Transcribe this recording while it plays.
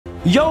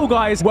Yo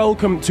guys,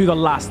 welcome to the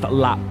last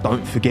lap.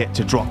 Don't forget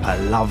to drop a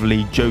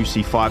lovely,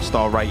 juicy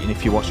 5-star rating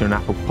if you're watching on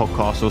Apple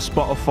Podcasts or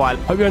Spotify.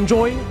 Hope you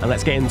enjoy, and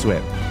let's get into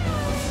it.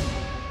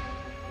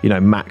 You know,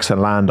 Max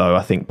and Lando,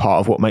 I think part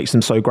of what makes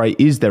them so great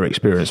is their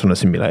experience on a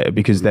simulator,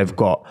 because they've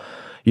got,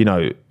 you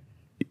know,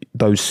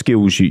 those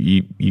skills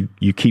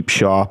you keep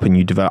sharp and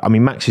you develop. I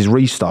mean, Max's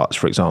restarts,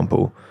 for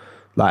example,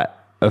 like,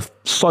 are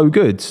so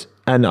good.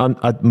 And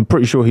I'm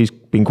pretty sure he's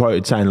been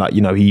quoted saying, like,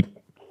 you know, he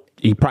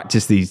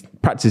practices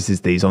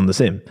these on the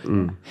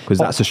sim, because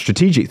that's a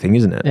strategic thing,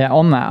 isn't it? Yeah,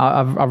 on that,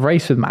 I've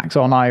raced with Max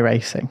on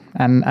iRacing,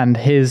 and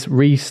his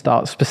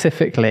restart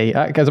specifically,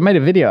 because I made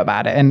a video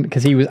about it, and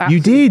because he was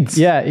you did,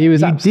 yeah, he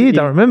was. You did.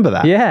 I remember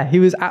that. Yeah, he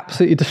was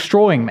absolutely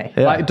destroying me,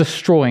 like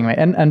destroying me.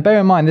 And bear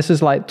in mind, this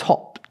is like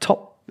top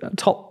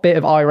bit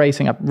of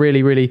iRacing, a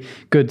really, really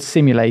good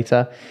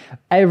simulator.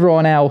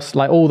 Everyone else,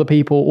 like all the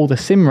people, all the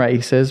sim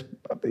racers,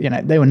 you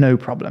know, they were no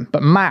problem.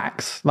 But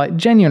Max, like,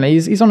 genuinely,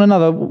 he's on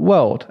another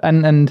world.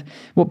 And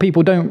what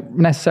people don't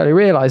necessarily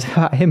realize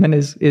about him and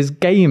his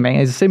gaming,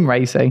 his sim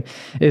racing,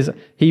 is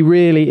he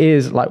really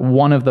is like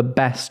one of the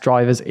best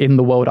drivers in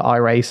the world at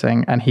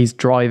iRacing, and he's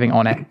driving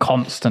on it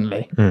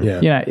constantly.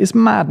 Yeah. You know, it's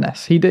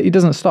madness. He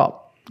doesn't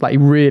stop. Like, he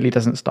really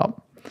doesn't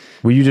stop.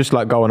 Will you just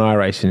like go on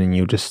iRacing and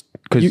you'll just,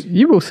 because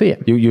you will see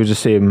it. You'll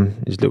just see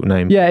his little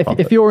name. Yeah,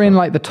 if you're in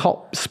like the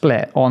top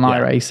split on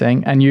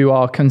iRacing and you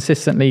are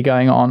consistently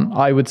going on,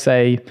 I would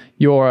say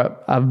you're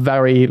a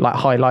very like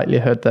high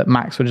likelihood that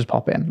Max will just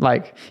pop in.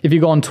 Like, if you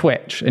go on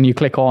Twitch and you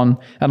click on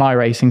an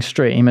iRacing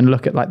stream and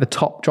look at like the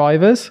top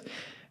drivers,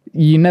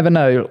 you never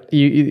know.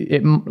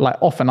 Like,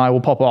 often I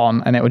will pop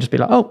on and it will just be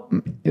like, oh,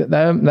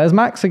 there's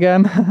Max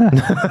again. Do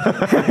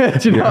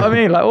you know what I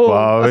mean? Like, oh,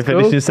 well, we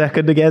finished in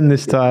second again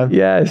this time.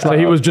 Yeah, So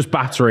he was just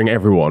battering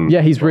everyone.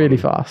 Yeah, he's really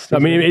fast. I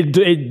mean,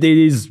 it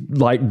is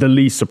like the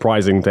least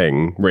surprising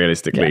thing,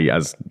 realistically,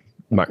 as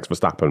Max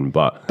Verstappen.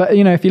 But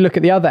you know, if you look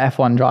at the other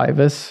F1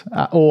 drivers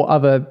or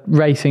other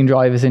racing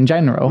drivers in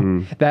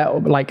general, they're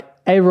like,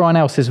 everyone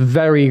else is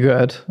very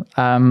good,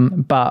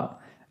 but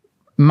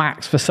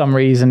Max, for some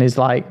reason, is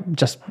like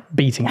just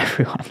beating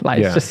everyone. Like,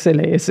 it's just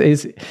silly.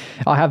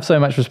 I have so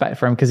much respect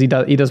for him because he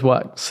does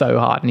work so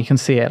hard, and you can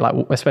see it, like,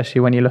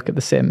 especially when you look at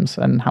the sims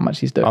and how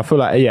much he's doing. I feel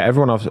like, yeah,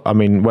 everyone. I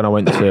mean, when I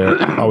went to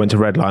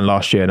Redline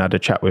last year and had a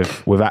chat with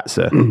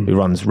Atza, who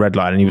runs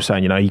Redline, and he was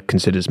saying, you know, he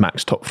considers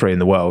Max top 3 in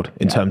the world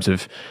in terms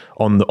of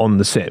on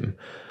the sim.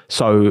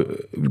 So,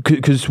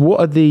 because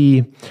what do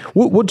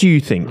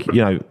you think?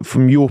 You know,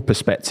 from your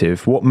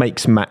perspective, what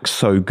makes Max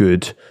so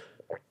good?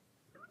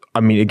 I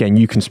mean, again,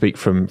 you can speak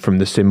from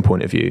the sim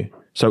point of view.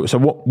 So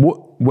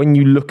what when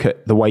you look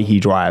at the way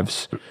he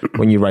drives,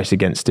 when you race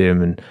against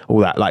him and all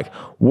that, like,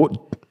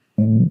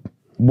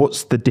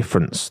 what's the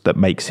difference that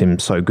makes him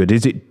so good?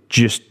 Is it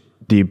just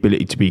the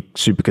ability to be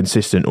super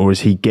consistent, or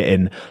is he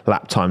getting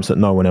lap times that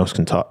no one else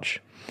can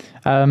touch?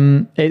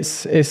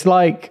 It's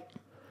like,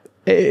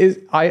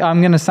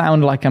 I'm going to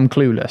sound like I'm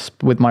clueless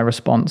with my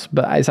response,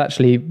 but it's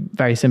actually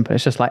very simple.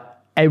 It's just like,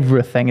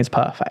 everything is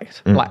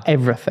perfect. Like,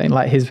 everything.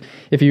 Like,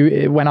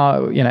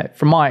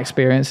 from my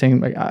experience,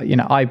 you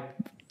know,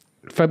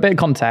 for a bit of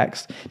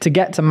context, to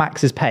get to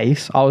Max's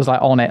pace, I was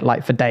like on it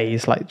like for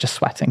days, like just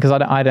sweating, because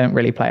I don't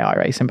really play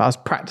iRacing, but I was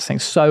practicing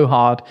so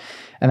hard.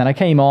 And then I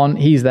came on,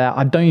 he's there.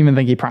 I don't even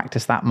think he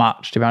practiced that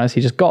much, to be honest.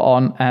 He just got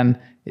on and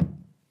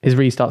his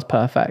restart's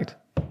perfect.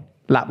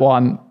 Lap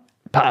 1,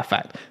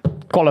 perfect.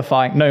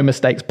 Qualifying, no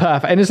mistakes,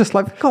 perfect. And it's just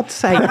like, for God's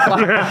sake,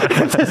 like,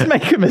 just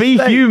make a mistake.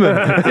 Be human.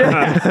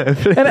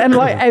 and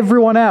like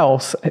everyone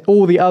else,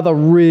 all the other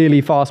really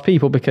fast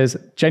people, because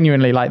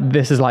genuinely, like,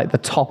 this is like the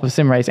top of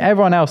sim racing.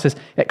 Everyone else is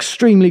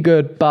extremely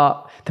good,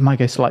 but they might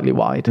go slightly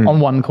wide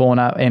on one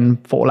corner in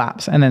 4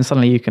 laps, and then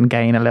suddenly you can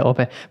gain a little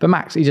bit. But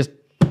Max, he just,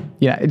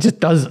 you know, it just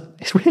doesn't.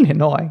 It's really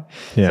annoying.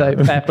 Yeah.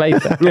 So fair play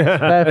to him.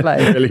 Fair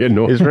play. really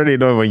annoying. It's really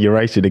annoying when you're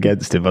racing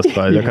against him, I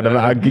suppose.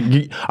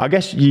 I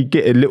guess you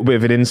get a little bit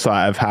of an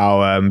insight of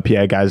how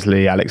Pierre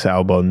Gasly, Alex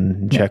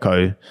Albon,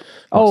 Checo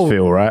must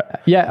feel, right?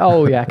 Yeah.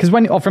 Oh, yeah. Because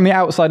when from the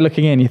outside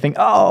looking in, you think,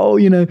 oh,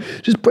 you know,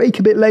 just brake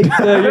a bit later,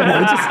 you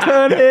know, just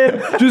turn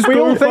in. Just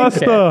go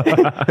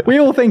faster. We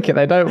all think it,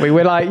 though, don't we?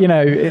 We're like, you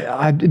know,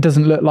 it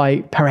doesn't look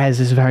like Perez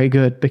is very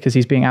good because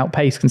he's being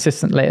outpaced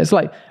consistently. It's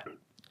like,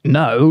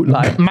 no,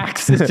 like,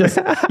 Max is just,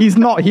 he's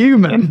not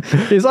human.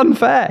 It's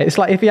unfair. It's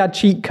like if he had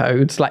cheat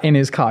codes like in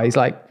his car, he's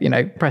like, you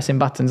know, pressing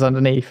buttons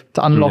underneath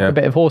to unlock a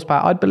bit of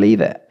horsepower. I'd believe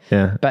it.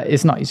 Yeah. But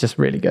it's not. He's just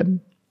really good.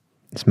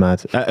 It's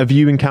mad. Have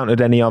you encountered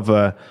any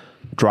other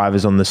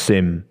drivers on the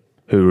sim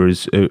who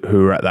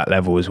are at that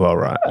level as well,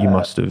 right? You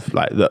must have,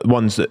 like, the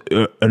ones that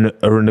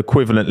are an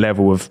equivalent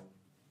level of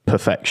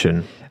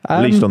perfection,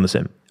 at least on the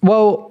sim.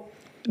 Well,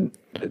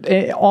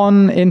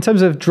 in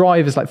terms of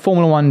drivers, like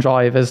Formula One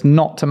drivers,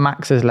 not to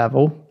Max's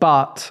level,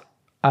 but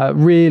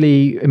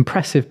really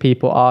impressive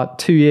people are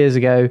 2 years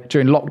ago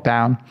during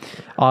lockdown.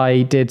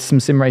 I did some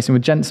sim racing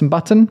with Jenson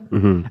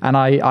Button, and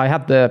I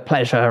had the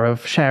pleasure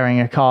of sharing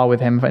a car with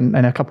him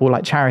in a couple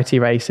like charity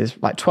races,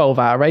 like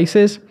 12-hour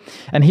races.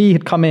 And he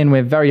had come in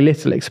with very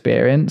little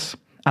experience,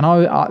 And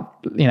I,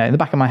 you know, in the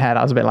back of my head,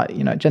 I was a bit like,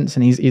 you know,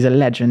 Jensen, he's a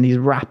legend, he's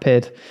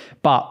rapid,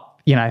 but,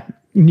 you know,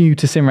 new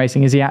to sim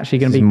racing, is he actually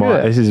going to be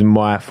good? This is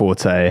my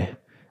forte.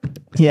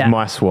 This is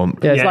my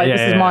swamp. Yeah, it's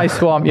this is my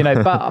swamp, you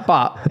know,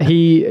 but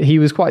he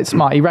was quite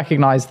smart. He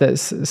recognized that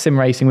sim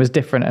racing was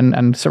different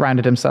and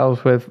surrounded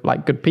himself with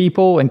like good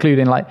people,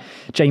 including like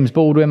James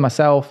Baldwin,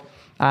 myself.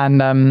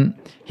 And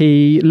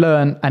he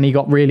learned and he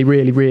got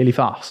really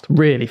fast,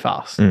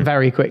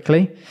 very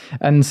quickly.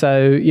 And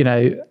so, you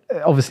know,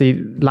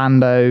 obviously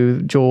Lando,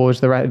 George,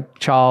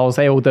 Charles,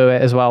 they all do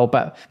it as well.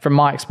 But from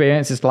my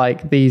experience, it's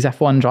like these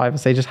F1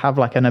 drivers, they just have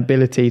like an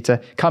ability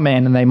to come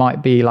in and they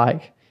might be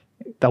like,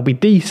 they'll be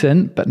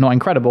decent, but not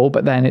incredible.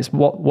 But then it's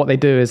what they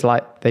do is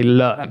like they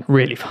learn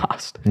really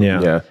fast.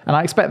 Yeah. And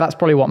I expect that's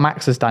probably what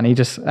Max has done. He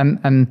just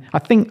and I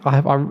think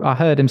I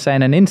heard him say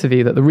in an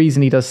interview that the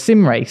reason he does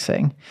sim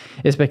racing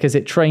is because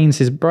it trains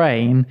his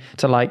brain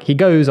to like he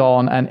goes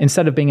on and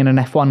instead of being in an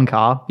F1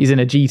 car, he's in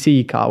a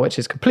GT car, which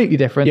is completely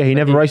different. Yeah, he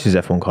never races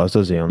F1 cars,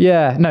 does he?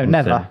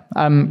 Never.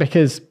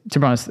 Because to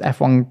be honest,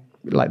 F1.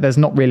 Like there's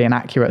not really an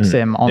accurate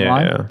sim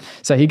online. Yeah.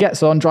 So he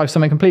gets on, drives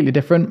something completely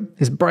different.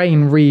 His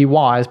brain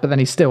rewires, but then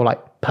he's still like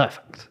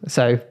perfect.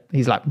 So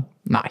he's like,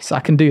 nice, I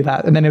can do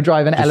that. And then he'll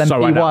drive an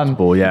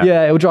LMP1.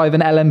 Yeah, he'll drive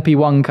an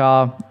LMP1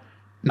 car.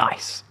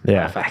 Nice.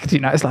 Yeah. Perfect.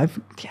 You know, it's like,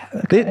 yeah,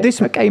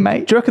 okay,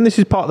 mate. Do you reckon this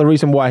is part of the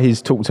reason why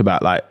he's talked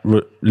about like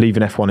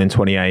leaving F1 in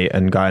 28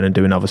 and going and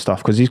doing other stuff?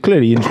 Because he's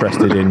clearly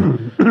interested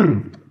in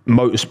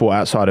motorsport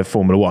outside of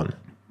Formula One.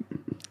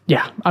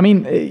 Yeah, I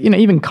mean, you know,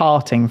 even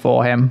karting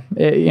for him,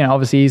 you know,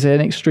 obviously he's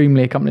an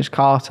extremely accomplished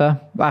karter.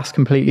 That's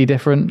completely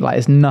different. Like,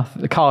 it's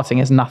nothing.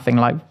 Karting is nothing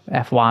like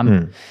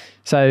F1.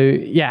 So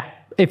yeah,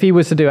 if he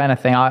was to do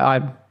anything,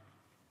 I'd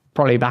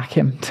probably back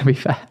him. To be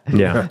fair.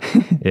 Yeah,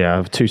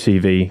 yeah.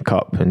 2CV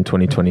Cup in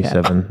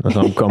 2027.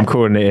 I'm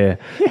calling it here.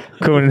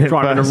 Calling it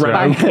driving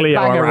around,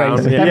 banger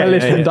race,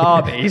 demolition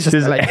derby. He's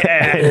just like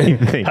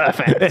anything.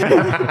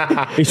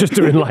 Perfect. He's just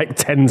doing like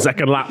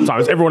 10-second lap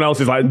times. Everyone else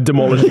is like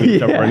demolishing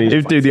each other. And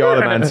He'd do the Isle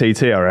of Man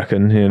TT, I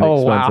reckon.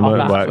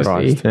 Wow,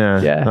 Christ. Yeah.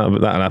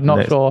 That'll happen Not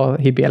next. sure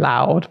he'd be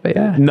allowed, but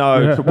yeah.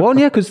 No. Well,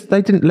 yeah, because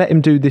they didn't let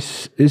him do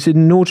this. It's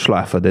in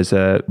Nordschleife. There's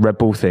a Red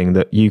Bull thing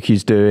that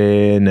Yuki's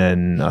doing,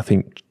 and I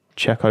think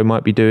Checo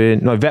might be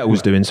doing. No,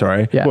 Vettel's doing.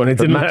 Sorry. Yeah. Well,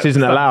 But Max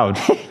isn't allowed,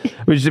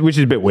 which is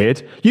a bit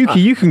weird.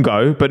 Yuki, you can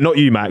go, but not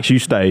you, Max. You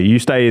stay. You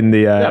stay in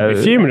the. I'd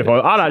be fuming if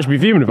I'd actually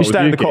be fuming if I You was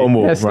stay in the Yuki. cotton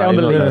wool. Yeah, stay on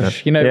the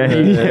leash. You know,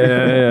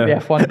 the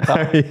F1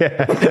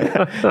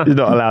 car. He's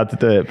not allowed to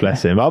do it.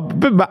 Bless him. I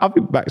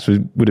think Max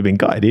would have been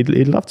gutted.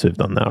 He'd love to have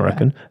done that. I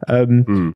reckon.